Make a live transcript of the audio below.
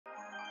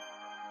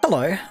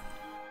Hello,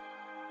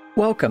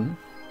 welcome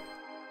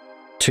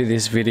to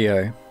this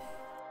video.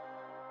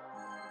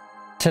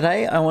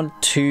 Today I want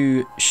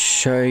to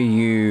show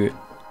you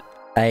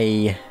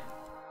a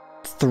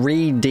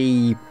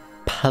 3D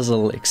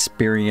puzzle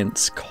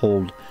experience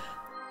called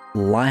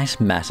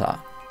Lightmatter,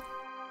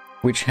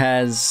 which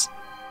has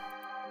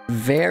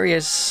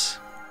various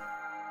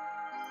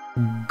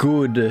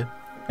good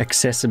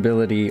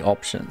accessibility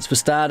options. For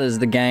starters,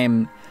 the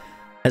game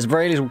has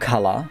very little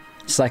color.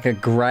 It's like a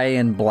grey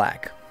and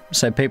black.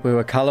 So people who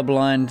are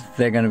colorblind,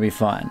 they're going to be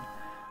fine.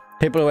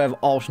 People who have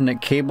alternate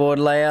keyboard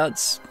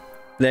layouts,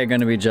 they're going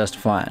to be just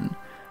fine.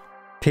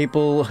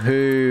 People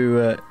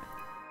who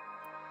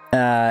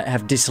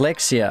have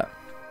dyslexia,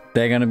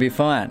 they're going to be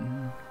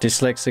fine.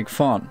 Dyslexic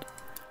font.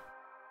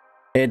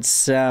 It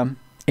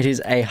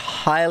is a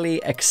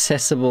highly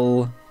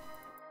accessible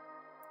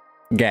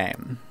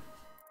game.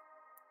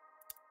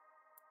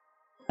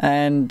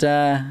 And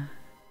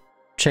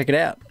check it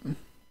out.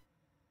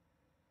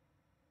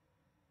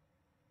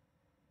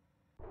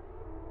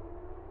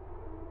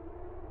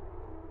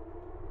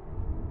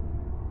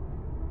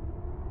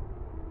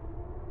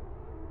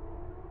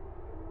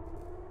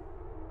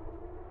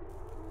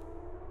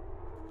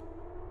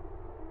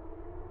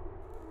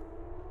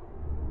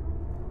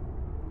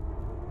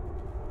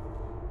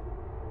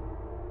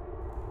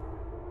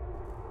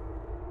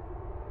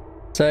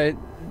 So,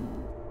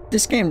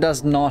 this game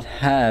does not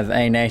have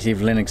a native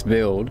Linux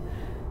build,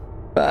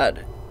 but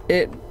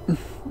it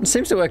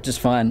seems to work just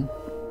fine.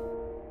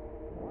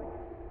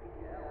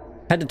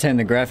 Had to turn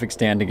the graphics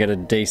down to get a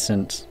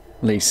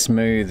decently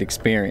smooth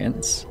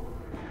experience.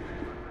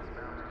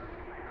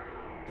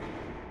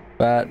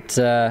 But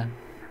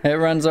it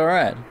runs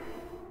alright.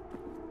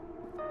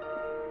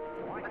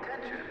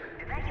 Attention,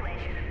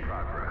 evacuation in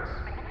progress.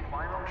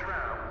 Final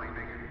tram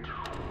leaving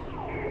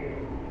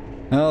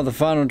in Oh, the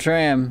final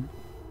tram.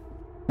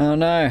 Oh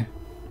no.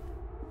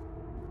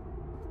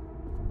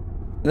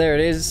 There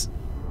it is.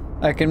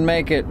 I can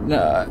make it.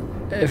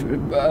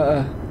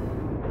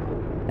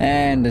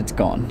 And it's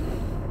gone.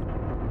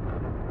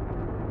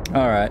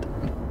 Alright.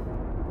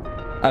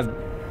 I've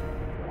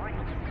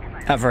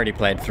already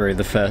played through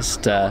the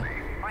first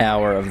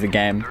hour of the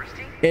game.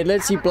 It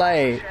lets you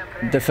play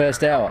the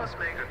first hour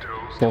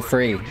for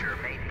free.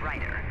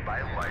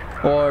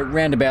 Or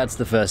roundabouts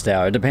the first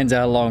hour. It depends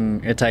how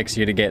long it takes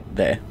you to get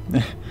there.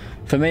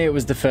 For me, it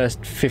was the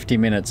first 50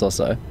 minutes or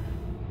so.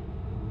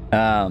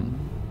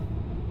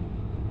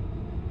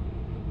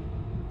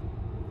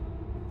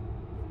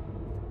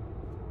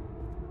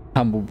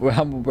 Humble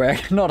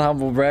brag. Not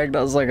humble brag.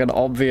 That was like an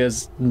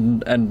obvious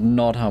and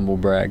not humble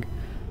brag.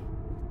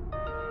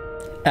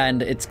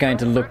 And it's going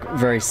to look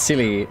very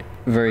silly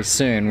very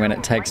soon when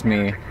it takes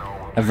me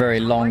a very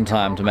long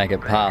time to make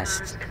it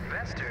past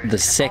the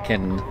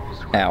second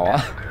hour.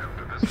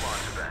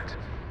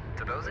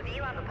 To those of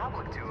you on the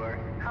public tour,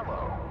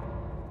 hello.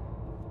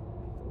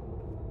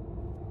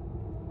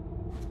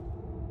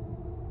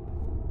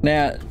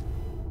 Now,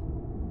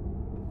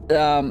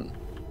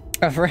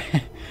 I've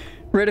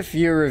read a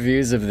few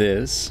reviews of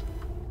this.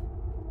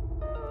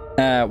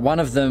 One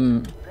of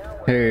them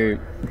who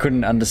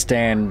couldn't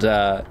understand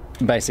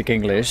basic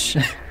English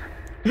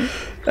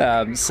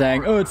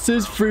saying, oh, it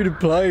says free to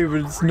play,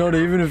 but it's not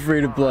even a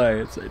free to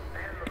play.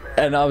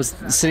 And I was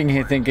sitting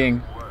here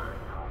thinking,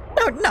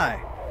 no,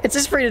 it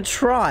says free to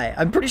try.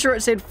 I'm pretty sure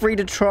it said free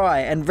to try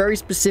and very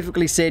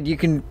specifically said you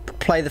can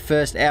play the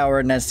first hour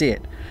and that's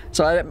it.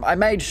 So I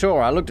made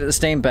sure, I looked at the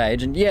Steam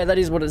page and yeah, that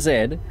is what it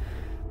said.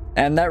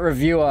 And that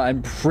reviewer,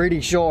 I'm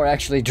pretty sure,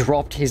 actually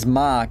dropped his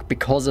mark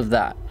because of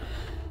that.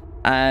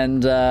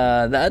 And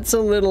that's a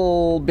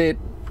little bit...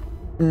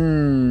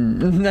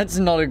 that's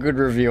not a good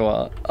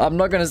reviewer. I'm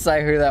not going to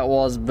say who that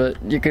was, but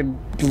you could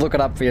look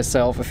it up for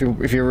yourself if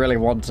you really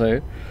want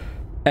to.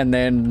 And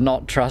then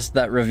not trust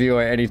that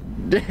reviewer any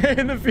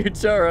in the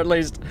future, or at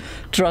least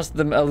trust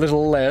them a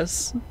little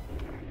less.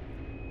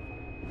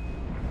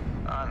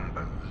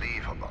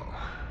 Unbelievable.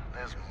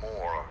 There's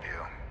more of you.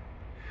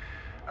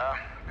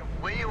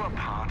 Were you a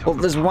part Well,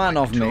 of there's the one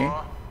public of me.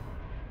 tour?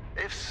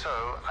 If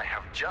so, I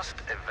have just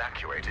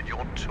evacuated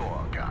your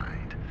tour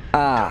guide.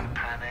 Ah. Don't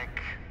panic.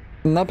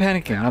 I'm not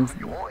panicking.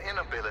 Your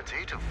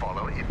inability to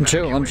follow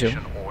chill, I'm chill.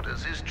 evacuation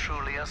orders is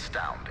truly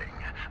astounding,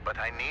 but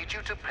I need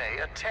you to pay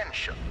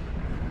attention.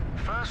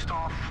 First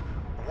off,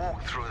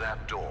 walk through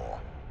that door.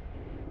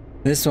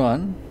 This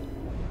one.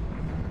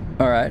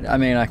 Alright, I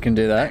mean, I can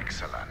do that.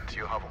 Excellent.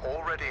 You have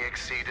already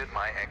exceeded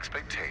my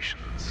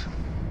expectations.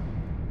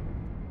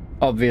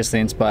 Obviously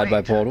inspired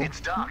by Wait, Portal.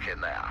 It's dark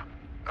in there.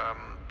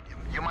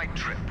 You might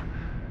trip.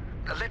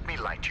 Let me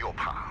light your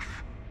path.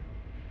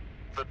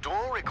 The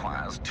door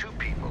requires 2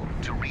 people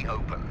to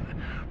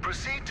reopen.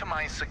 Proceed to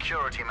my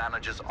security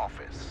manager's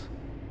office.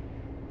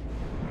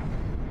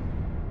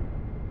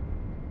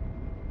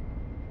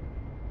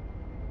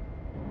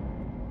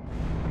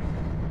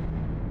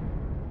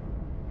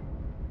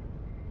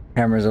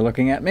 Cameras are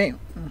looking at me.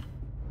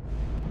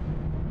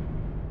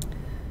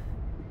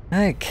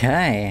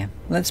 Okay,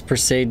 let's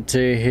proceed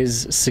to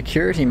his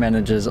security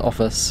manager's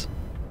office.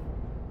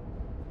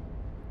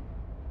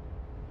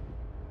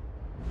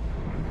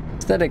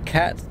 that a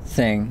cat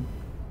thing?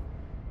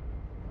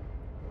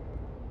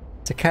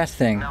 It's a cat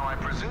thing. Now I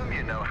presume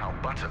you know how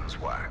buttons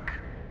work.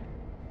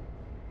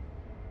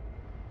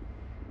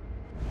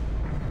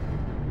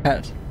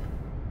 Cat.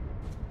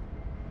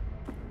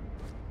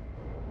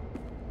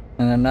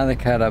 And another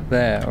cat up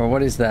there. Or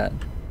what is that?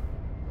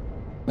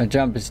 My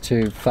jump is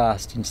too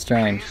fast and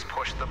strange. Please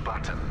push the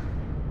button.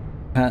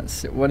 Can't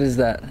see. What is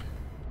that? Is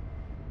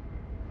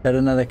that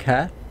another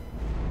cat?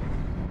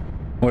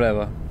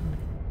 Whatever.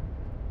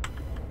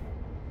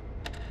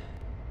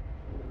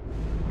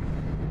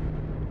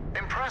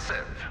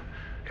 Impressive.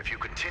 If you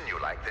continue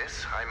like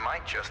this, I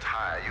might just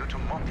hire you to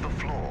mop the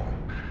floor.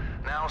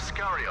 Now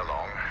scurry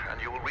along,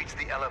 and you will reach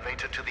the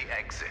elevator to the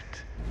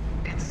exit.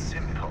 It's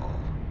simple.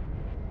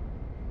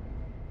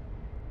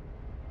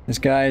 This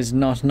guy is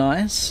not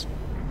nice.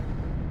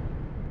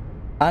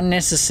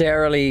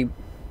 Unnecessarily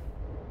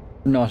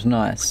not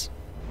nice.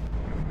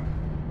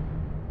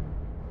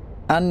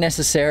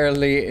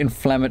 Unnecessarily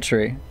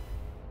inflammatory.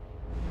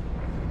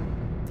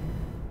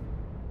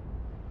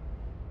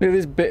 Look at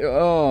this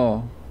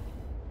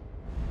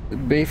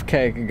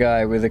beefcake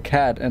guy with a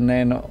cat and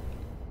then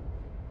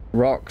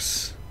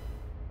rocks.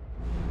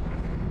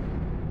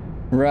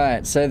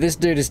 Right, so this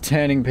dude is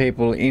turning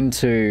people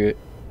into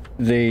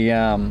the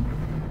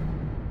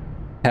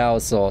power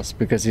source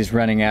because he's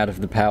running out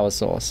of the power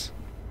source.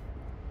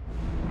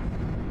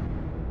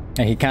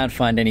 And he can't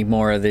find any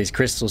more of these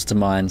crystals to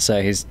mine,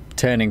 so he's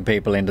turning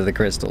people into the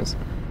crystals.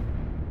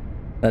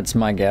 That's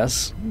my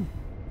guess.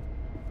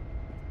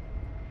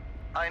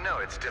 I know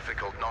it's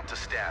difficult not to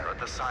stare at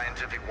the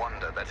scientific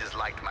wonder that is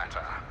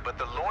Lightmatter, but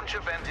the launch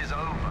event is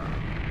over.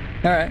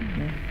 Alright.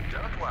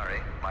 Don't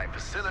worry, my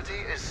facility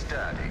is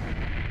sturdy.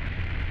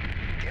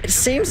 It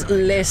seems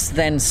less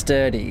than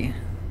sturdy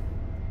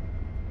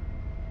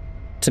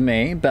to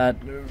me, but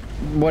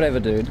whatever,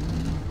 dude.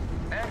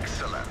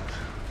 Excellent.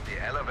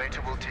 The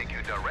elevator will take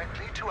you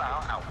directly to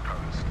our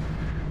outpost.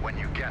 When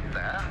you get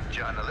there,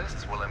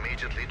 journalists will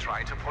immediately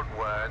try to put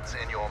words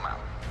in your mouth.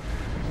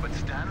 But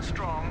stand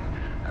strong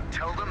and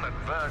tell them that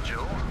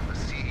Virgil, the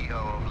CEO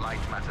of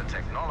Lightmatter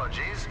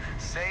Technologies,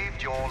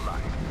 saved your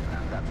life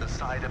and that the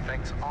side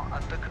effects are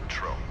under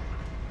control.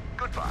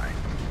 Goodbye.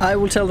 I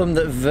will tell them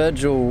that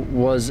Virgil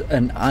was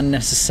an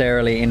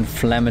unnecessarily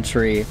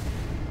inflammatory,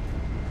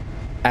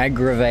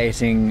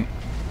 aggravating,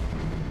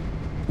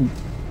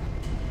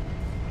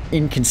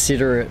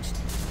 inconsiderate,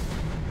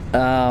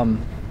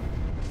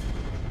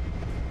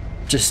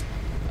 just,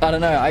 I don't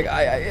know,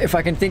 if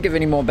I can think of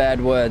any more bad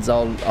words,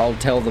 I'll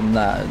tell them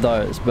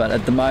those, but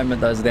at the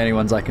moment those are the only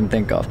ones I can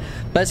think of.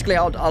 Basically,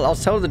 I'll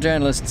tell the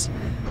journalists,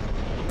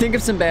 think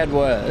of some bad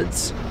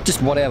words,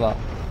 just whatever,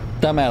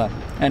 don't matter,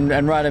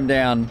 and write them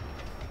down,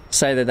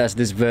 say that that's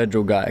this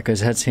Virgil guy, because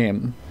that's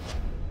him.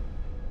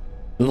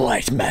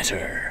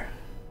 Lightmatter.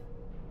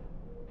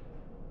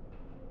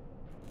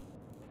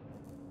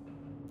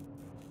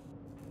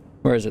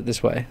 Where is it?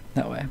 This way?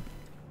 That way.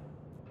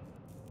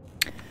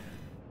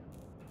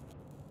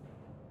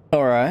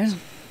 Alright.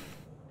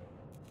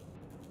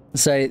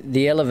 So,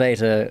 the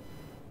elevator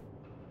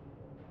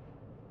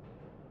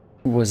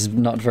was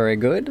not very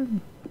good?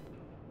 Can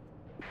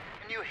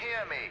you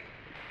hear me?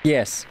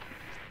 Yes.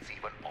 It's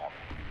even on.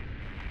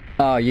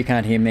 Oh, you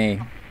can't hear me.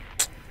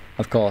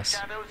 Of course.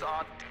 Shadows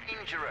are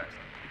dangerous.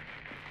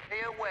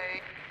 Stay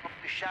away from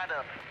the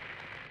shadow.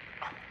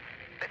 Oh,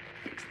 let's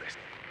fix this.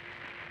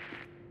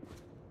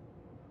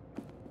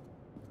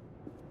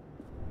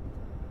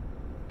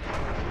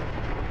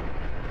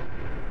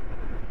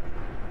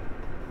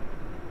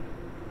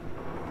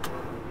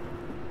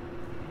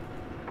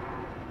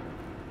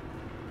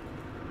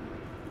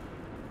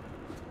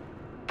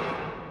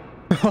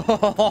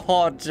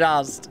 Oh,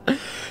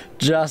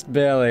 just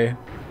barely.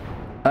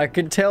 I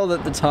could tell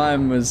that the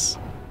time was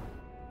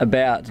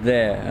about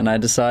there, and I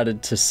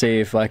decided to see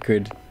if I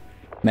could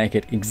make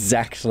it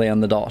exactly on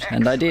the dot,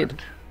 and I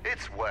did.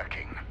 It's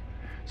working.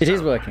 It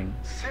is working.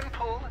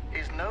 Simple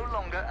is no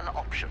longer an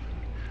option,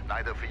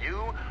 neither for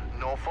you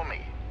nor for me.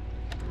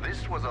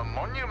 This was a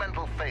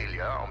monumental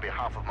failure on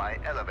behalf of my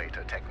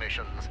elevator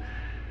technicians.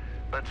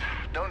 But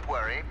don't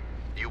worry,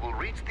 you will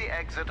reach the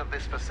exit of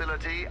this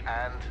facility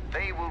and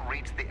they will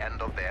reach the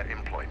end of their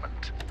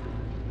employment.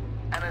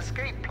 An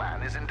escape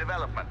plan is in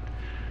development.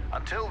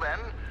 Until then,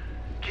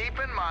 keep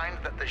in mind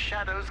that the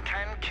shadows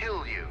can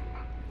kill you.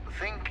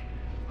 Think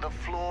the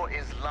floor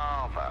is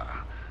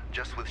lava,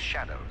 just with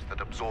shadows that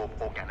absorb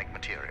organic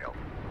material.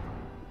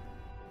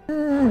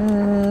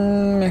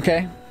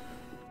 Okay.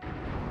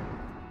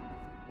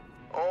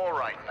 All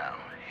right now,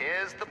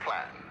 here's the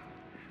plan.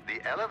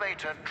 The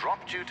elevator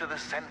dropped you to the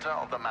center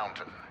of the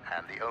mountain,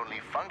 and the only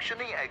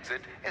functioning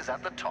exit is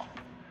at the top.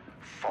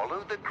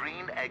 Follow the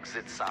green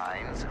exit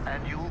signs,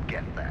 and you'll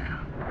get there.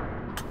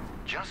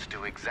 Just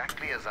do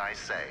exactly as I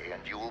say,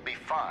 and you will be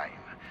fine.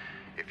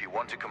 If you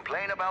want to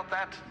complain about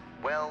that,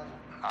 well,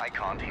 I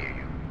can't hear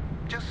you.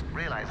 Just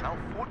realize how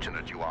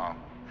fortunate you are.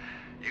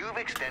 You've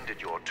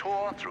extended your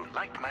tour through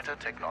Lightmatter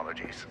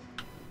Technologies.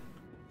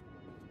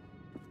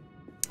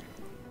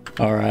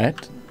 All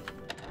right.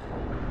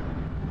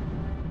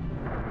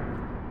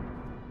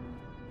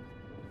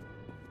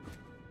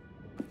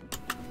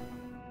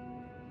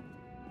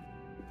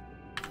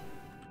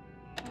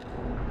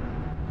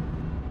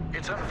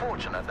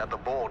 unfortunate that the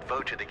board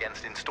voted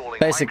against installing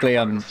Basically,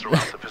 microphones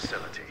throughout the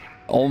facility.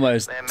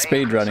 almost Their main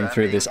speed running concern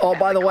through being this. Oh,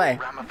 by the ethical way,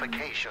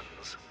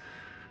 ramifications.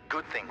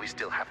 Good thing we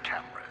still have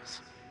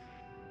cameras.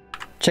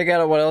 check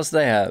out what else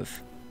they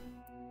have.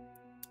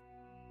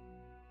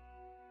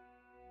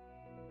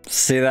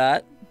 See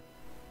that?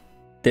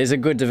 These are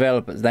good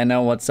developers. They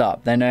know what's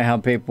up. They know how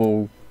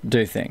people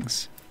do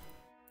things.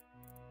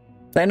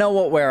 They know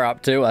what we're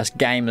up to, us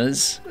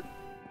gamers.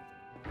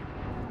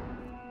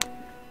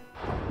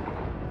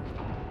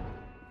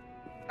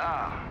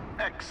 Ah,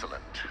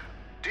 excellent.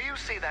 Do you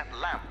see that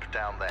lamp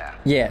down there?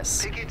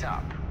 Yes. Pick it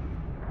up.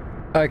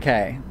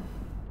 Okay.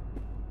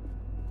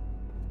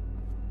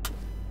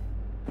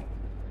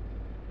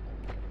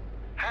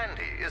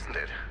 Handy, isn't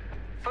it?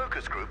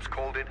 Focus groups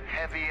called it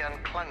heavy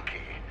and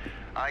clunky.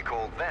 I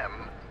called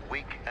them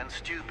weak and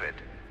stupid.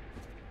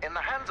 In the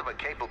hands of a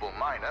capable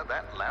miner,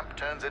 that lamp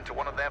turns into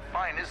one of their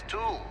finest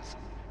tools.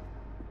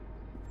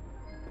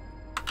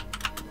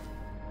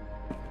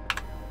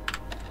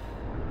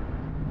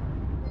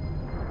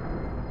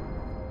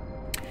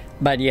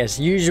 But yes,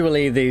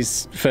 usually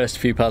these first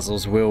few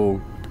puzzles will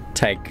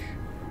take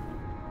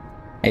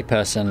a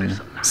person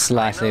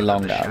slightly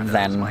longer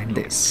than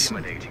this.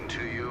 Intimidating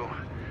to you.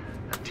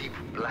 A deep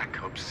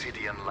black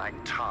obsidian-like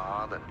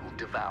tar that will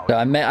devour. So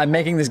I'm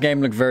making this game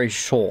look very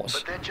short,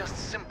 But they're just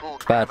simple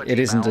but it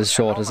isn't as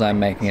short as I'm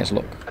making it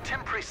look. A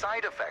temporary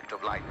side effect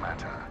of light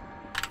matter.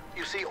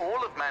 You see,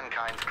 all of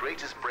mankind's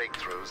greatest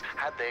breakthroughs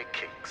had their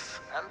kinks,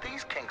 and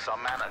these kinks are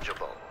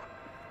manageable.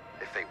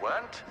 If they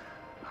weren't,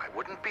 I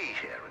wouldn't be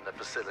here in the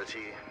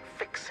facility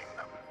fixing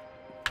them.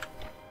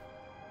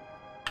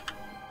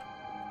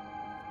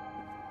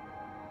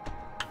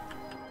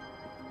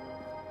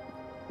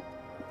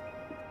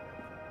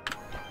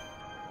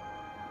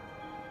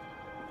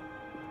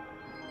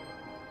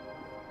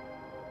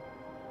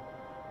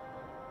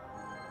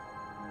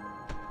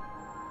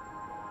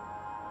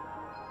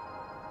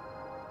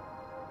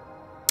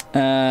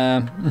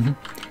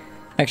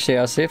 Actually,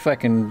 I'll see if I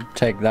can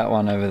take that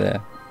one over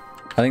there.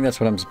 I think that's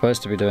what I'm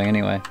supposed to be doing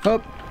anyway.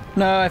 Oh,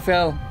 no, I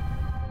fell.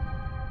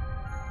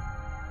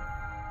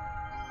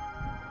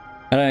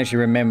 I don't actually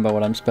remember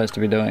what I'm supposed to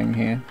be doing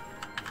here.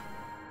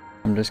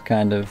 I'm just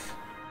kind of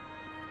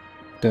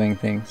doing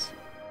things.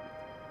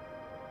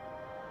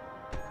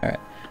 Alright,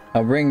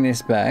 I'll bring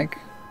this back.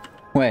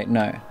 Wait,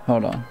 no,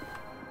 hold on.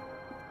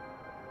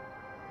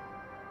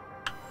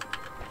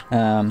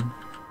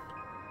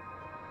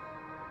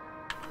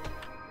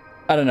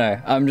 I don't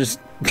know, I'm just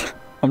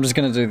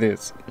gonna do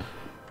this.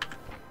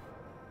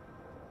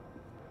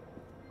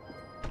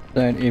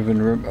 Don't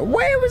even remember.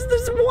 Where was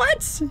this?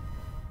 What?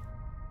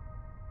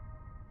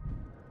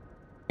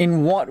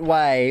 In what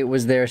way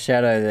was there a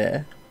shadow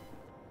there?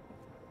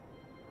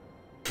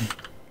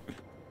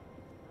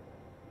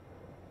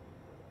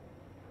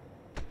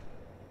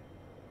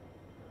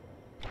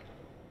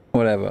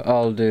 Whatever,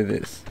 I'll do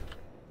this.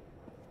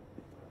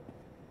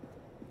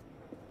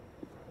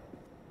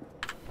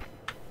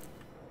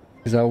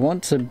 Because I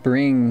want to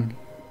bring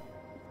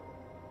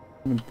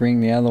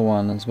the other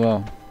one as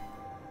well.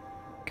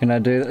 Can I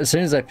do that? As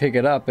soon as I pick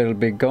it up, it'll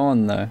be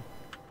gone though.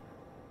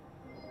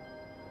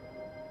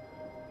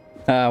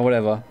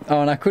 Whatever. Oh,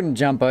 and I couldn't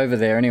jump over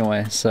there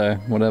anyway, so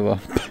whatever.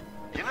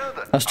 You know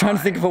that I was trying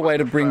to think of a way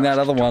to bring that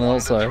other one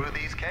also. through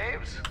these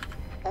caves?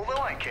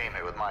 Although I came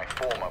here with my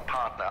former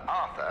partner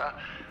Arthur,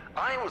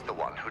 I was the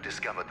one who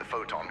discovered the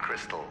photon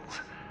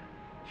crystals.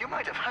 You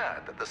might have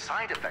heard that the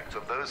side effects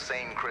of those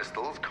same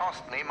crystals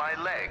cost me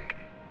my leg.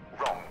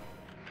 Wrong.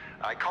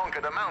 I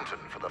conquered a mountain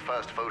for the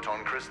first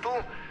photon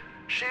crystal.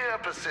 Sheer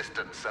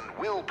persistence and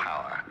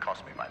willpower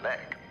cost me my leg.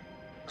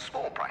 A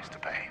small price to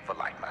pay for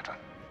light matter.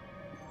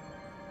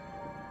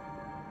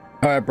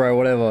 Alright bro,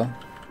 whatever.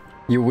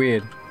 You're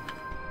weird.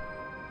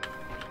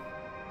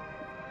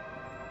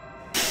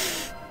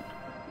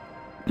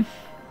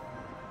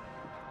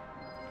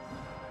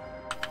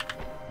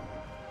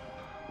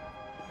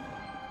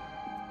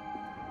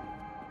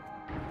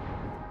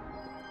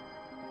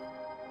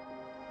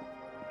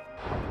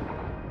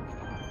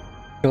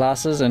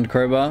 Glasses and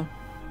crowbar.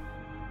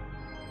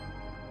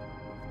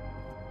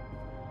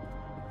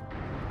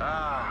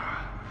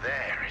 Ah,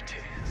 there it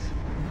is.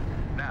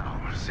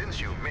 Now, since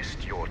you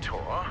missed your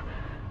tour,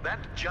 that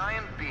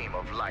giant beam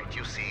of light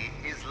you see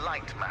is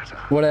light matter.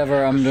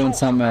 Whatever, I'm The doing source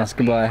something of else. that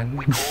beam Goodbye.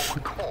 we call the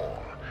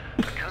core,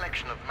 a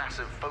collection of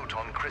massive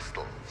photon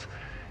crystals.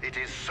 It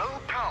is so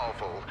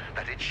powerful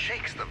that it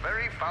shakes the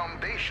very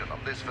foundation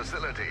of this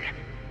facility.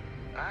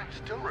 I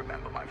still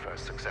remember my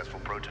first successful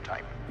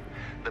prototype.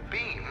 The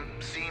beam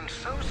seemed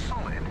so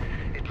solid,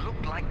 it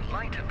looked like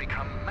light had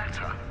become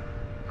matter.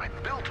 I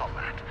built on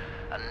that,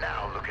 and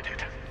now look at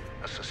it.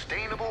 A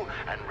sustainable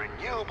and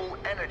renewable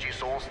energy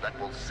source that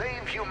will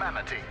save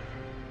humanity.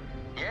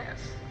 Yes,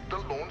 the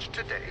launch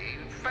today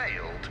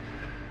failed,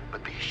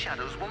 but these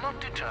shadows will not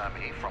deter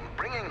me from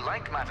bringing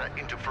light matter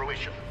into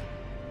fruition.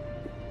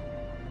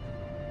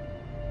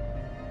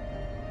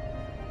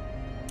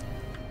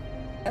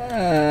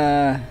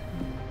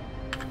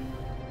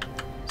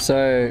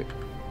 So,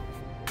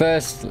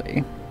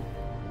 firstly,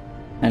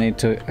 I need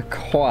to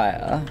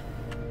acquire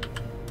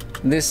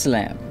this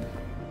lamp.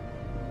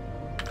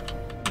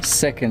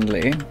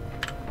 Secondly,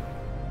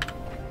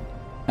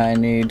 I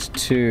need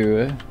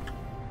to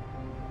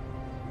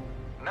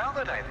Now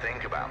that I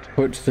think about it,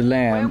 put the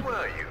lamp where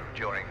were you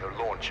during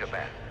the launch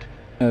event?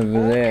 over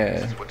All there.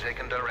 guests were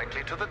taken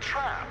directly to the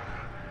tram,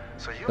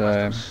 so you So- must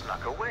have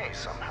snuck away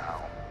somehow.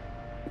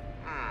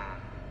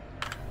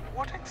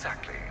 What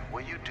exactly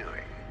were you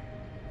doing?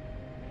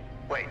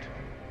 Wait,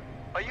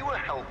 are you a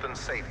health and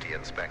safety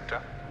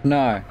inspector?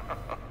 No.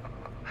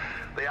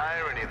 The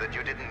irony that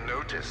you didn't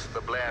notice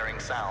the blaring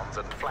sounds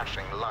and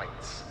flashing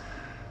lights.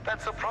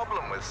 That's a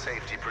problem with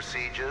safety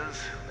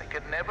procedures. They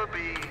could never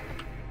be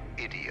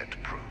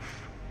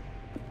idiot-proof.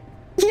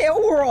 Yeah,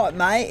 alright,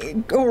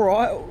 mate.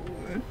 Alright.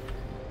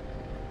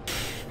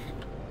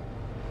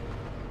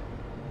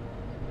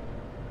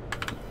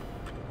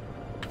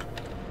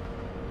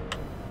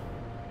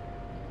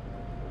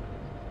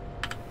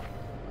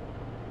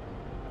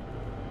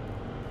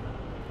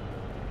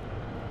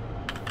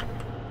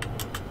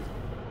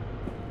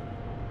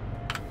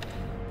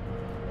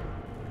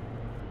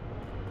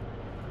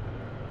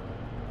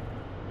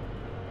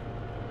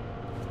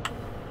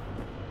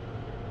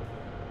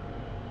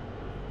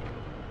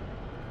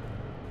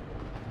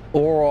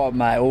 Alright,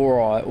 mate,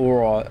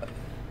 alright.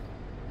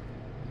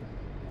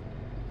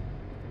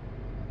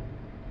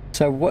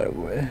 So what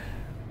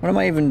am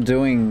I even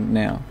doing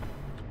now?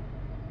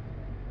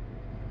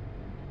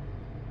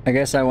 I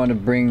guess I want to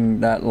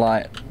bring that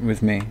light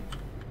with me.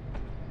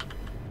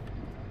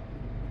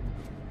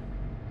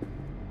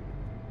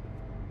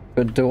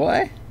 But do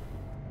I?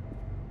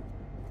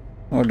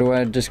 Or do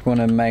I just want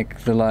to make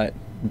the light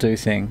do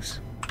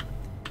things?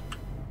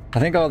 I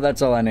think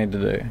that's all I need to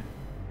do.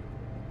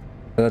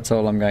 That's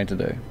all I'm going to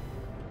do.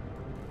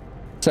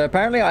 So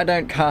apparently I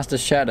don't cast a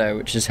shadow,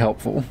 which is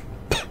helpful.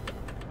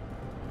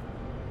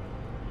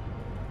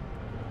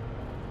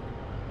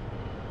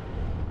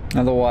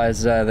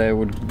 Otherwise, there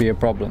would be a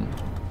problem.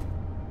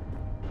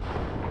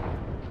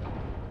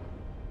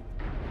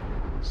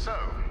 So,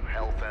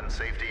 health and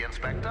safety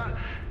inspector,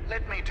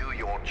 let me do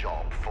your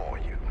job for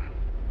you.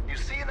 You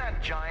see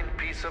that giant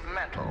piece of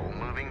metal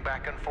moving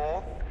back and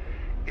forth?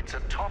 It's a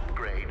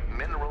top-grade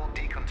mineral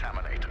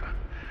decontaminator.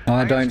 Oh,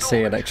 I don't see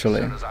it actually.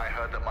 As soon as I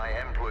heard that my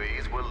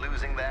employees were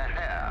losing their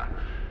hair.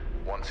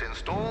 Once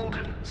installed,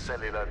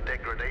 cellular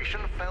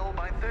degradation fell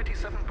by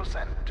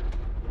 37%.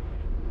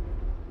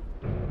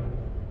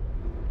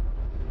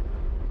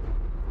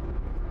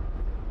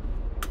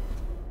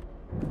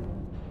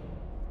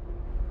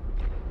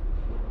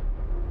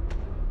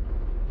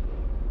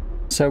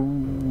 So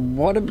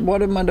what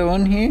am I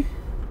doing here?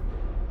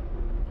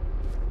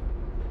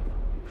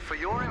 For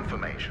your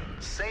information,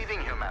 saving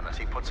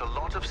humanity puts a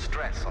lot of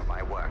stress on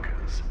my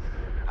workers,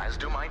 as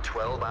do my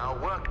 12-hour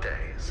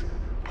workdays.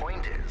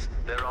 Point is,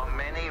 there are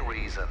many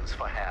reasons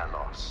for hair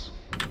loss.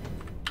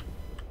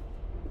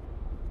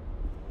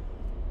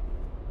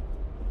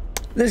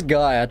 This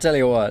guy, I tell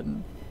you what,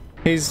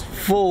 he's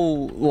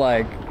full,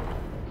 like,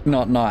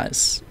 not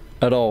nice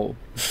at all.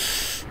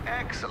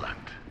 Excellent.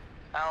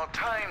 Our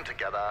time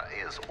together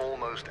is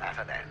almost at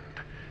an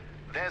end.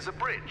 There's a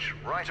bridge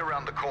right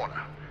around the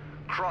corner.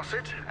 Cross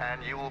it,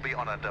 and you will be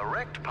on a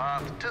direct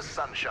path to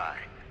Sunshine.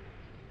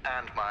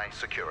 And my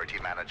security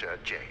manager,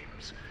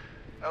 James.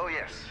 Oh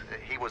yes,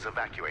 he was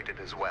evacuated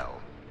as well.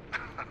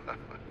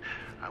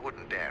 I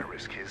wouldn't dare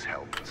risk his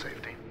health and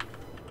safety.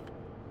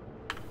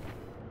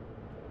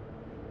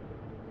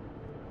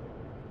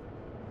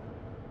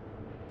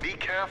 Be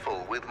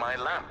careful with my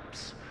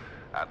lamps.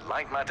 At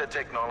Lightmatter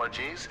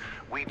Technologies,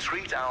 we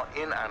treat our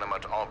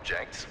inanimate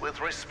objects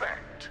with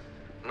respect.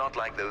 Not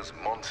like those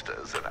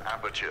monsters of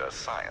Aperture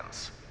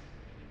Science.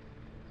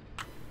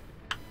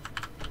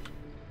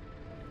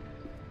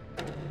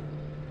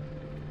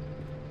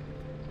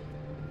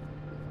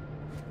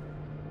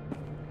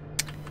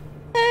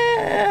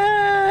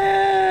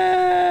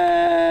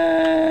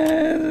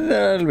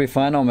 That'll be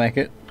fine, I'll make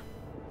it.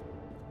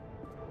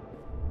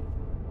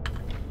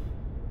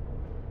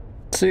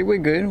 See, we're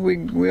good.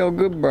 We all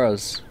good,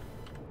 bros.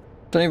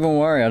 Don't even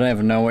worry, I don't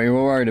even know what you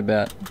were worried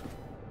about.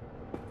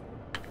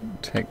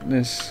 Take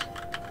this.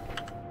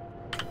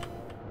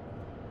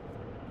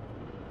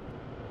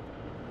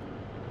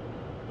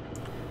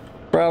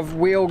 Bruv,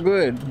 we all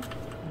good.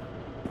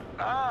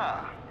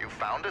 Ah, you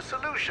found a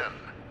solution.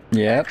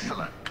 Yep.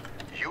 Excellent.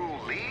 You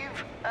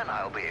leave, and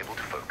I'll be able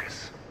to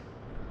focus.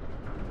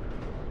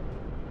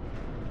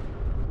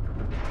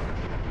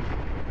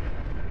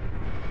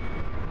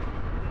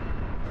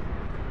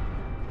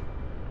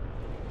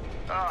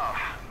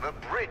 Ah, the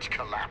bridge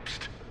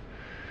collapsed.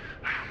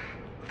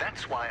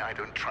 That's why I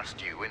don't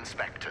trust you,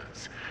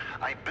 inspectors.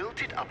 I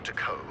built it up to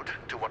code,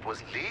 to what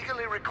was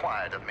legally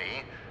required of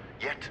me,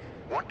 yet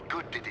what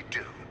good did it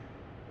do?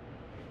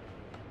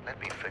 Let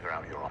me figure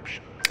out your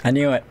options. I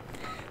knew it.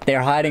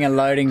 They're hiding a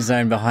loading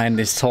zone behind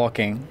this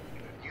talking.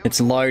 It's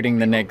loading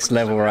the next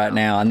level right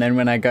now, and then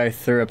when I go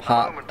through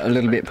a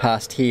little bit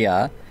past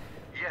here,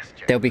 Yes,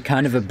 James. there'll be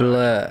kind of a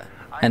blur,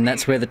 and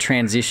that's where the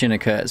transition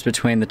occurs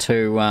between the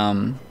two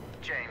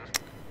James,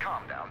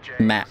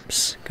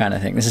 maps kind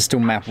of thing. This is still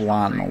map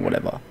 1 or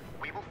whatever.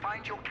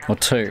 Or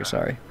 2,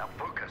 sorry.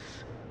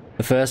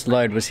 The first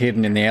load was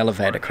hidden in the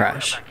elevator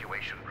crash.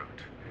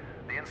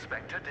 The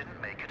inspector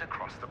didn't make it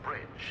across the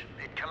bridge.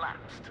 It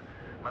collapsed.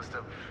 Must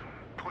have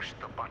pushed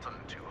the button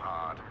too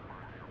hard.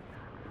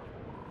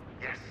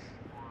 Yes.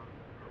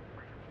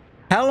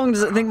 How long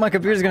does it think my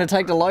computer's going to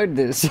take to load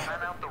this?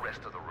 Plan out the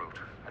rest of the route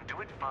and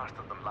do it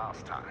faster than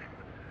last time.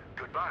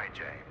 Goodbye,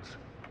 James.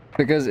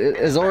 Because it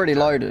is already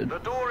loaded. The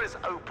door is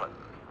open.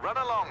 Run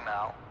along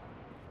now.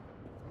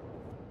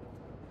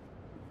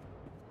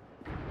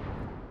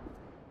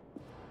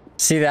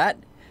 See that?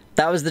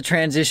 That was the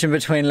transition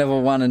between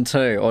level 1 and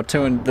 2, or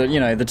 2 and the, you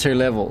know, the 2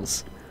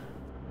 levels.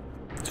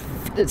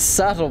 It's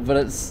subtle, but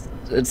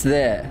it's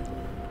there.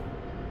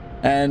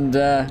 And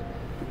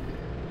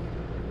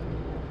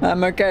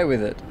I'm okay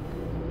with it.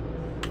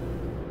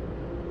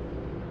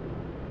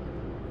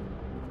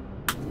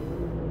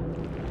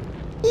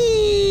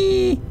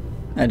 Eee!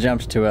 I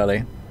jumped too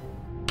early.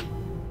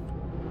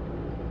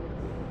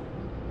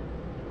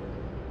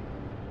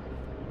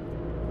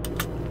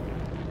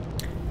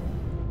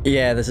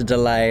 Yeah, there's a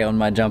delay on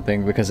my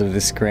jumping because of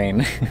this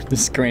screen. The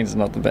screen's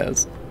not the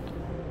best.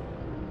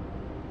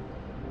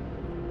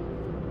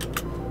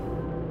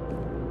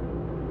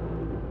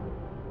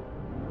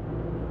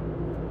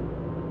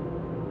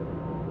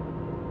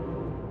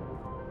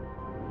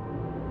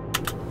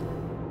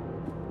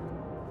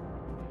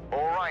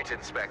 All right,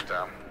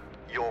 Inspector.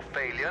 Your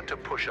failure to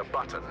push a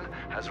button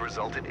has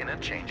resulted in a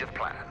change of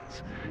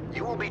plans.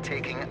 You will be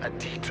taking a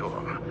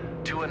detour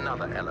to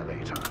another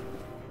elevator.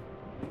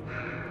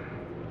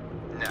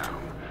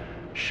 Now,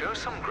 show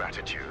some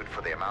gratitude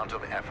for the amount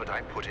of effort I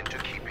put into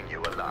keeping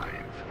you alive.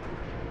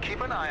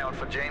 Keep an eye out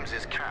for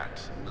James's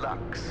cat,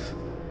 Lux.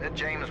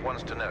 James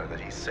wants to know that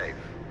he's safe.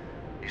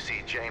 You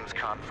see, James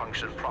can't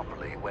function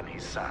properly when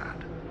he's sad.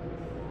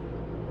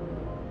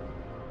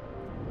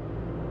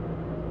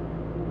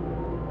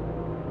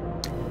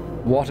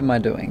 What am I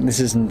doing? This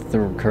isn't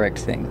the correct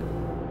thing.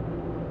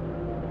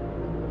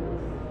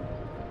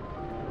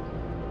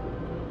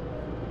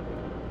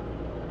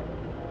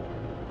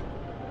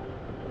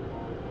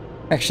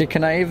 Actually,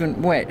 can I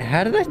even... Wait,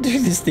 how did I do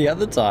this the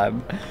other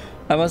time?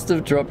 I must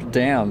have dropped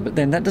down, but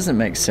then that doesn't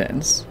make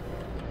sense.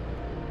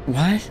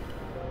 What?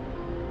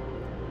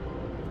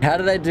 How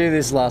did I do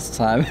this last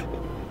time?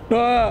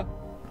 Ah!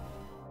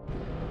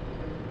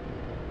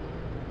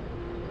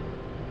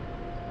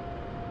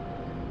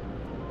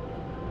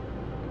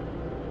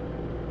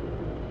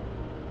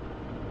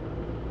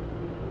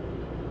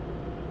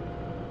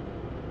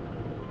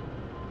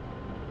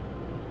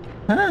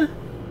 Huh?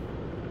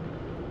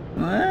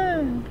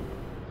 What?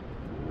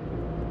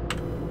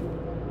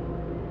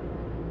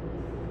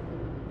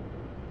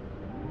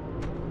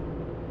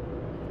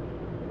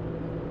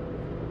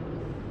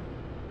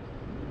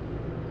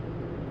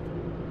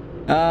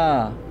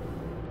 Ah.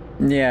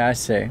 Yeah, I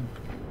see.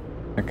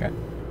 Okay.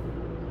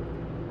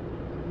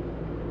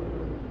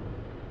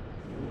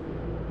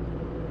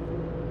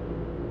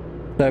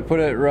 So I put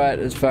it right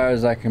as far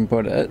as I can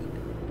put it.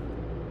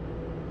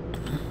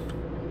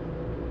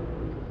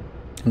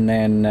 And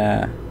then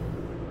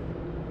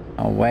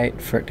I'll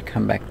wait for it to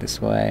come back this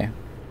way.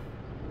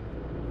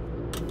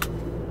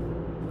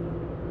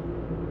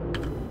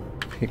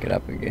 Pick it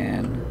up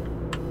again.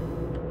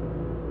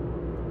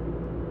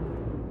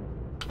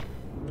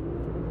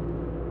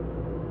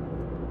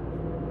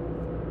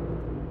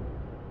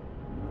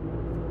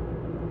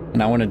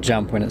 And I want to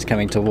jump when it's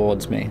coming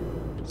towards me,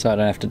 so I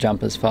don't have to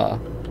jump as far.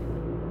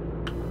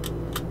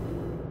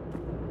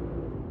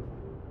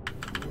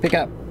 Pick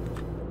up.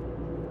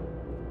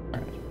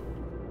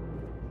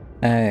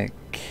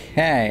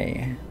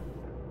 Okay.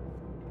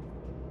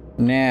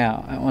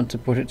 Now I want to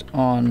put it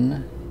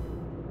on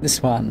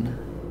this one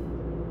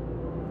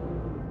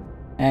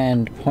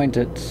and point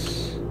it.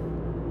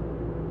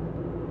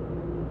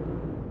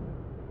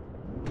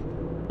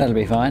 That'll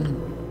be fine.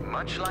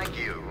 Much like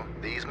you,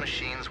 these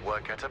machines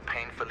work at a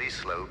painfully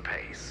slow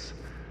pace.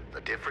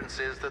 The difference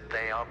is that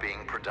they are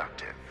being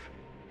productive.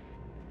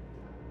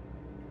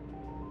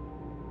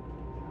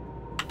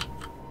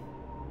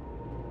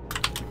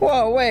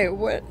 Whoa, wait,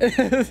 what?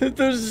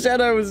 The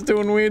shadow was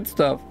doing weird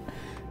stuff.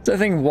 Is that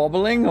thing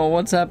wobbling or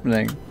what's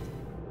happening?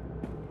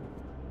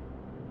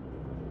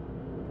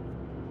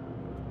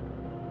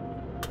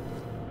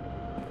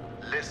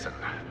 Listen,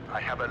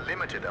 I have a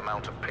limited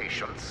amount of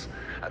patience,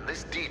 and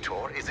this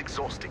detour is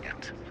exhausting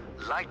it.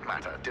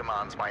 Lightmatter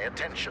demands my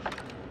attention.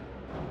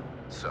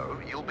 So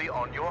you'll be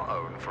on your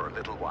own for a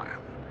little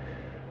while.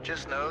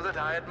 Just know that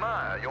I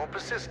admire your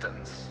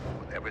persistence.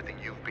 With everything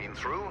you've been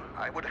through,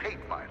 I would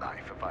hate my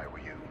life if I were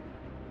you.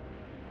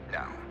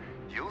 Now,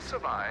 you'll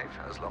survive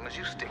as long as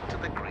you stick to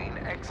the green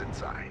exit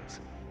signs.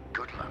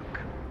 Good luck.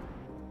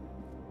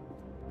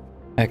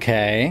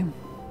 Okay.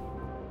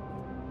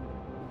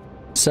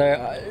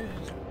 So,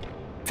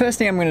 first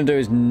thing I'm going to do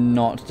is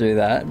not do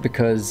that,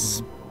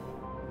 because...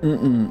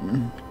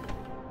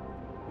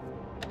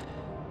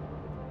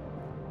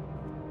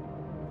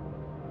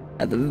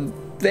 At the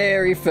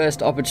very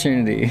first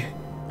opportunity,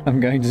 I'm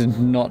going to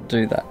not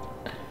do that.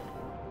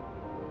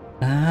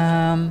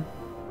 I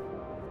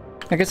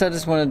guess I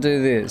just want to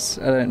do this.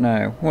 I don't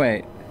know.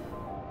 Wait.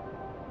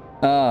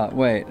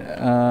 Wait.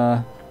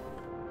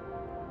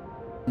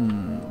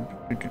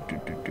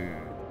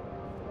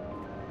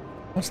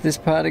 What's this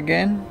part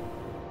again?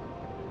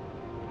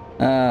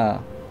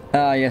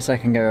 Yes, I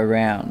can go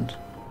around.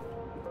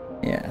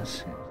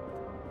 Yes.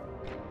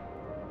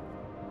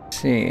 Let's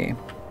see.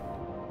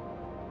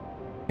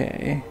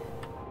 Okay.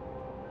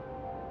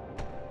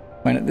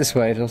 Went it this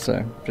way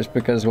also, just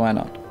because why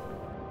not?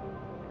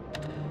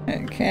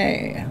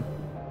 Okay.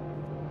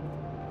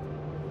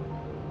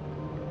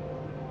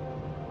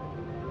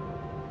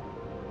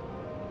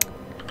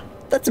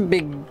 That's a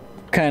big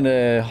kind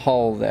of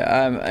hole there.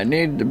 I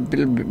need a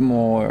little bit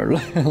more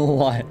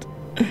light.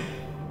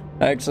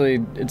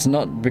 Actually, it's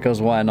not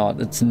because why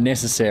not, it's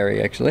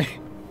necessary actually.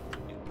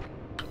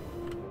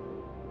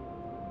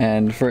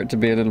 And for it to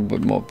be a little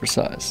bit more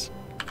precise.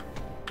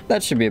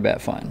 That should be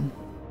about fine.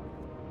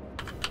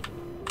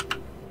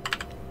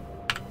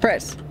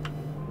 Press!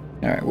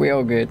 Alright, we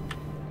all good.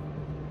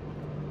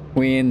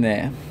 We in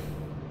there.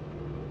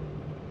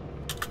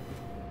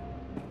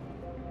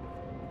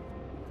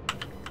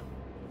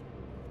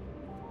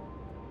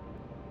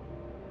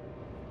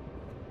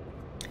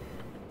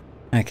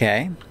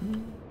 Okay.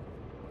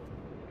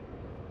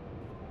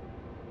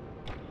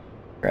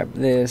 Grab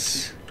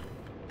this.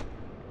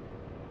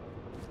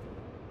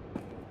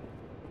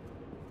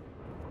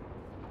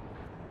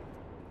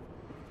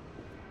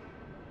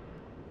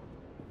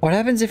 What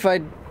happens if I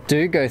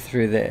do go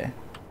through there?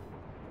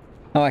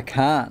 Oh, I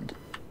can't.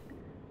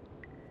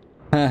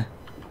 Huh.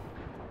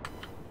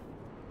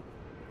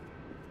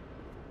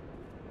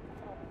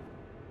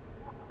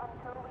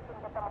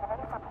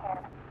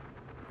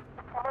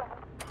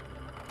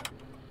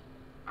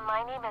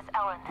 My name is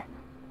Ellen,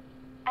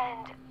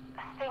 and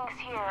things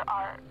here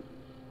are...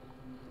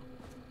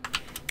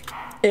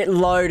 It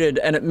loaded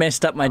and it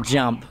messed up my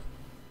jump.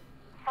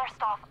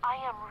 First off, I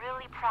am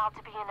really proud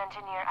to be an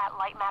engineer at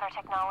Lightmatter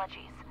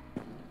Technologies.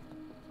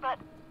 But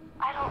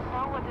I don't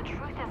know what the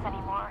truth is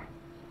anymore.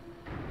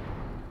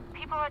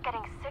 People are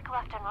getting sick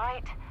left and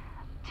right.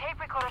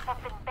 Tape recorders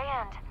have been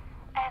banned.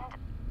 And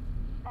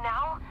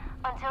now,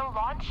 until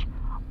launch,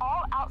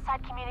 all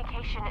outside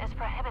communication is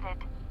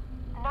prohibited.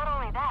 Not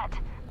only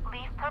that,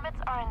 leave permits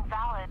are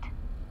invalid.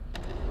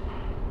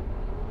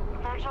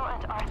 Virgil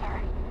and Arthur,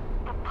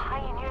 the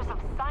pioneers of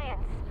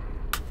science.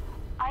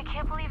 I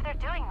can't believe they're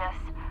doing this.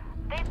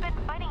 They've been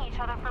fighting each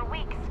other for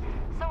weeks,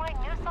 so I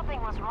knew something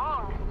was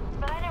wrong,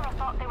 but I never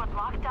thought they would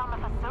lock down the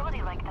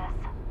facility like this.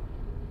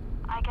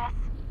 I guess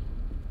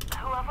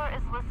whoever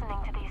is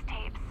listening to these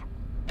tapes,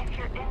 if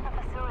you're in the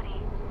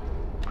facility,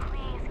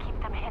 please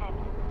keep them hidden,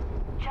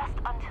 just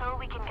until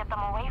we can get them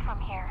away from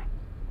here,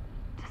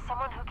 to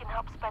someone who can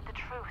help spread the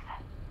truth,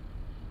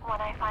 when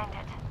I find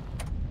it.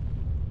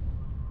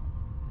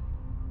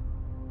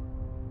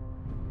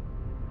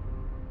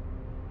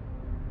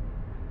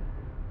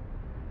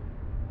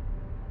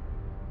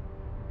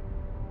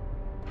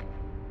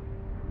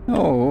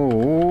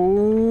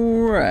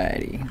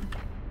 Alrighty.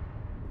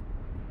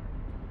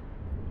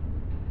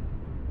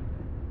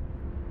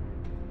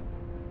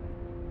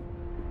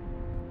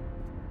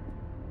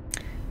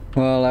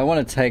 Well, I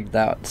want to take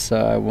that,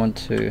 so I want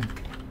to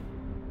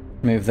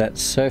move that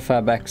so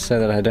far back so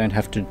that I don't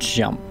have to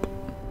jump.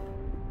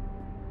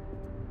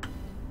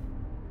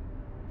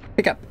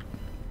 Pick up.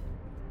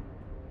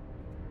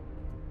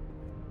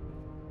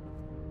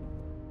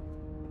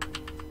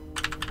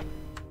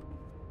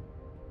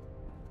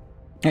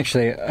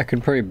 Actually, I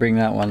could probably bring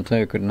that one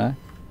too, couldn't I?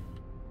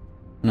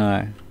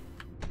 No.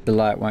 The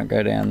light won't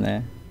go down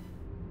there.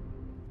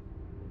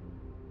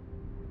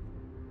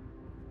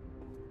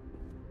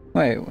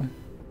 Wait.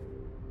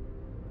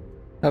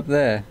 Up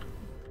there.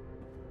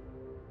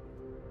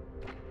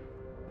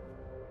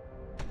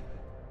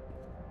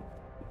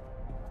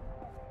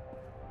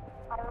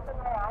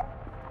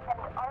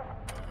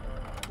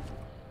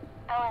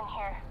 Ellen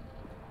here.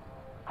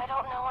 I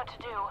don't know what to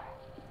do.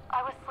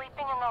 I was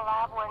sleeping in the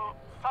lab when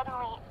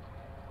suddenly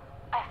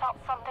I felt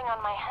something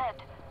on my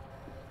head.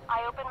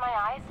 I opened my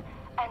eyes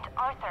and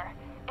Arthur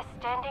is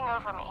standing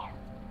over me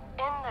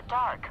in the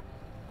dark,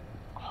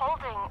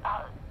 holding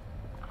a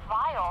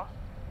vial.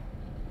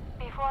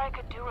 Before I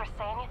could do or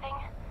say anything,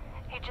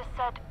 he just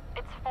said,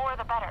 "It's for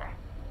the better."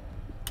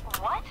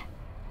 What?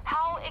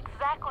 How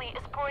exactly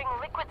is pouring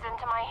liquids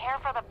into my hair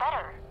for the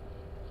better?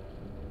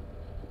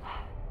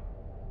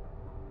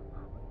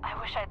 I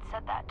wish I'd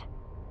said that.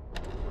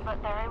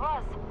 But there he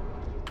was.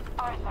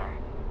 Arthur,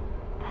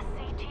 the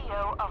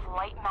CTO of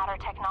Lightmatter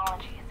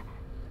Technologies.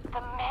 The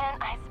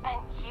man I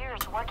spent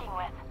years working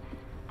with.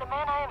 The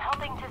man I am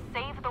helping to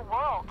save the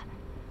world.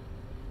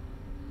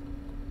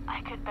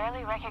 I could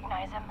barely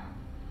recognize him.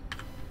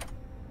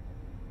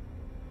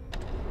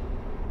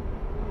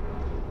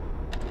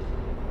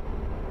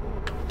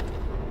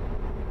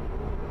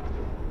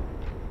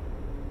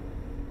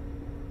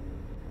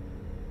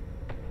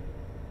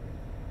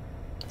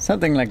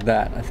 Something like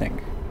that, I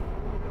think.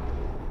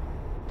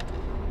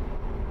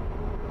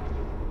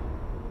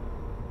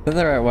 that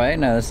the right way?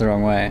 No, that's the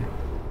wrong way.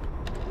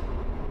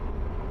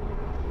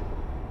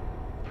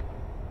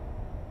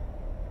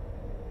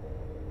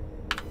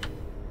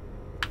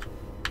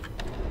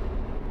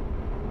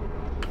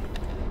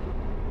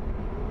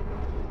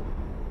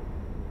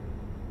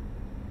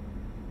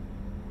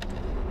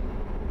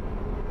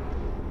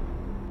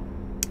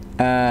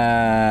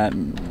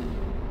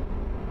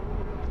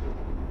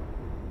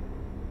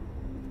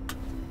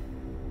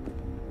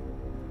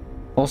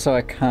 Also,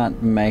 I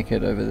can't make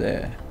it over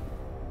there.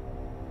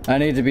 I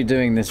need to be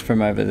doing this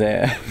from over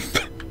there.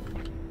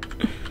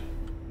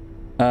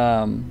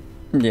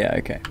 Yeah,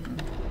 okay.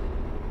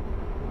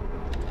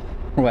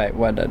 Wait,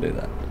 why did I do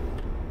that?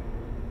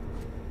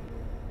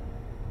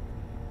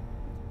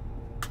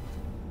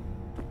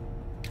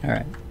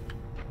 Alright.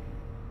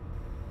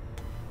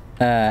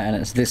 And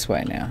it's this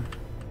way now.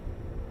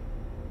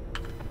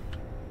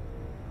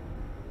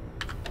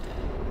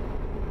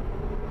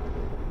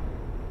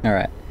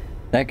 Alright.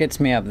 That gets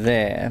me up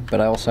there, but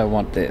I also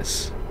want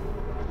this.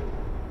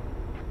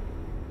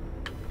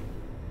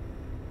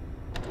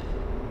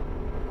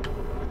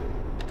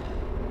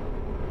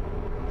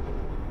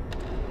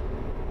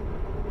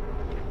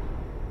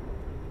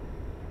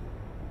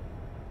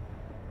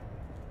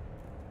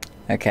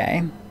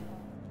 Okay.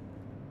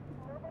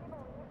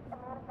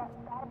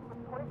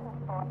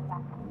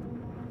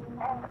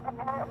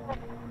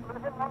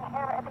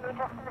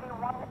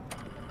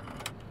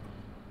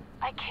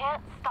 I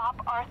can't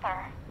stop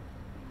Arthur.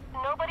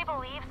 Nobody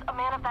believes a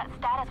man of that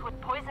status would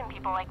poison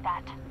people like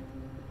that.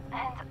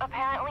 And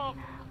apparently,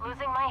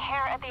 losing my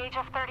hair at the age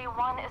of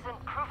 31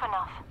 isn't proof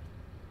enough.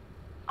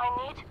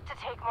 I need to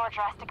take more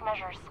drastic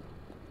measures.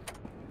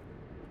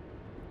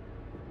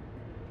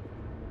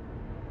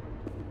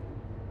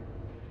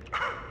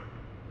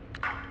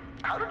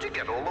 How did you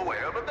get all the way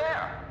over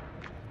there?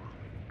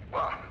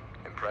 Well,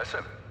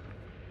 impressive.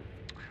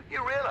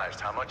 You realized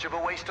how much of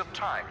a waste of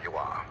time you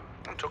are,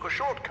 and took a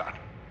shortcut.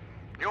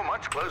 You're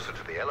much closer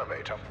to the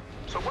elevator,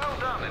 so well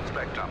done,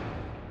 Inspector.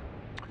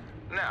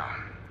 Now,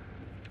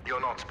 you're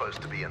not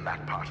supposed to be in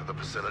that part of the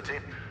facility,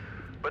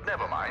 but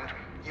never mind.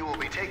 You will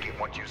be taking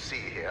what you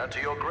see here to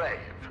your grave.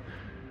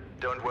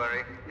 Don't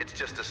worry, it's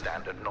just a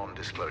standard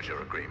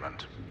non-disclosure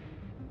agreement.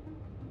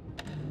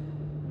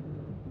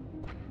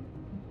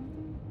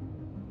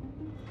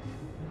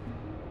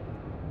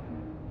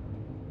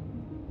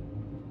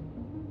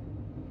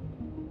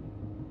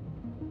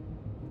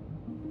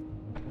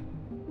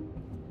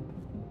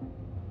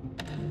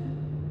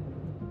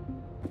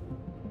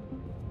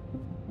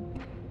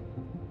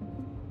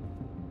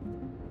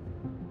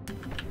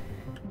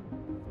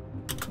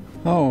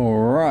 All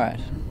right.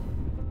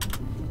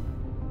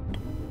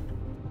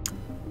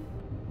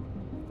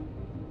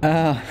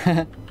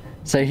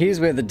 So here's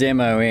where the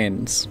demo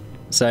ends.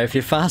 So if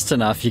you're fast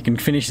enough, you can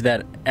finish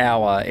that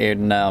hour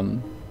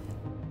in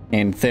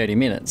 30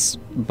 minutes.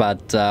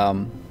 But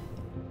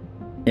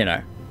you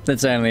know,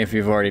 that's only if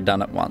you've already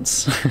done it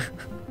once.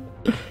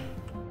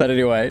 But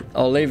anyway,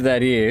 I'll leave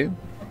that here.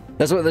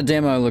 That's what the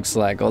demo looks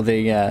like, or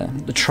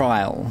the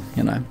trial,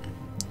 you know.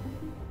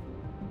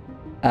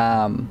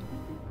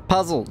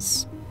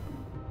 Puzzles.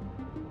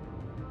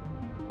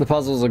 The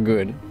puzzles are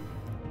good.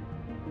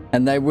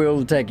 And they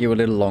will take you a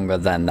little longer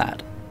than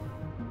that.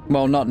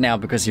 Well, not now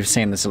because you've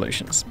seen the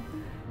solutions.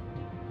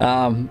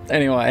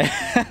 Anyway.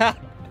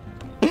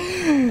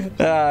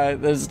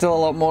 There's still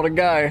a lot more to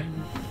go.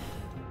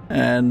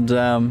 And,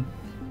 I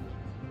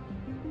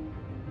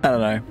don't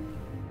know.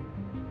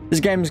 This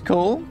game's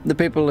cool. The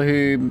people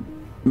who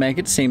make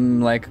it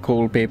seem like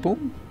cool people.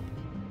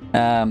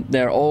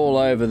 They're all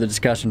over the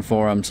discussion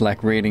forums,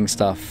 like reading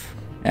stuff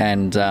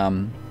and,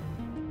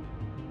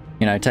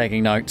 you know,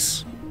 taking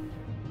notes,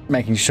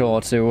 making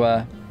sure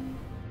to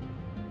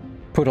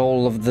put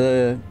all of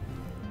the,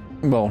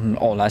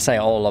 well, I say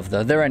all of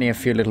the, there are only a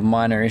few little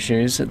minor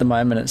issues at the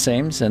moment, it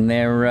seems, and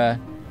they're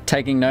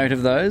taking note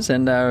of those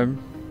and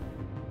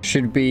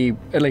should be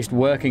at least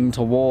working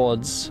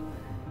towards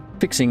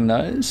fixing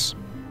those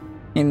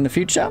in the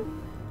future.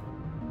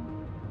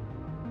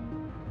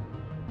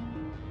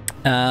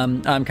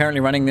 I'm currently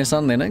running this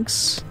on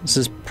Linux. This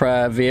is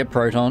via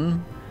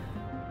Proton.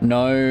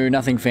 No,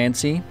 nothing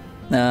fancy.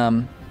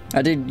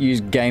 I did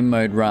use game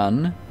mode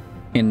run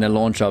in the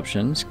launch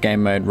options.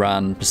 Game mode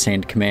run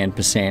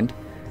 %command%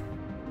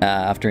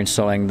 after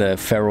installing the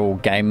feral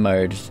game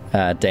mode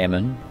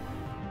daemon.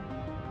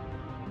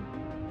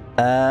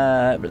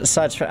 But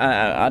aside from,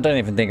 I don't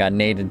even think I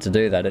needed to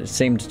do that. It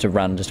seemed to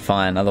run just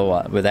fine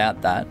otherwise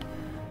without that.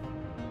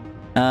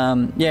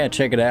 Yeah,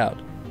 check it out.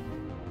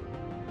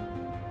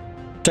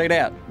 Check it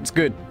out. It's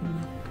good.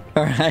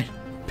 All right.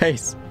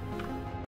 Peace.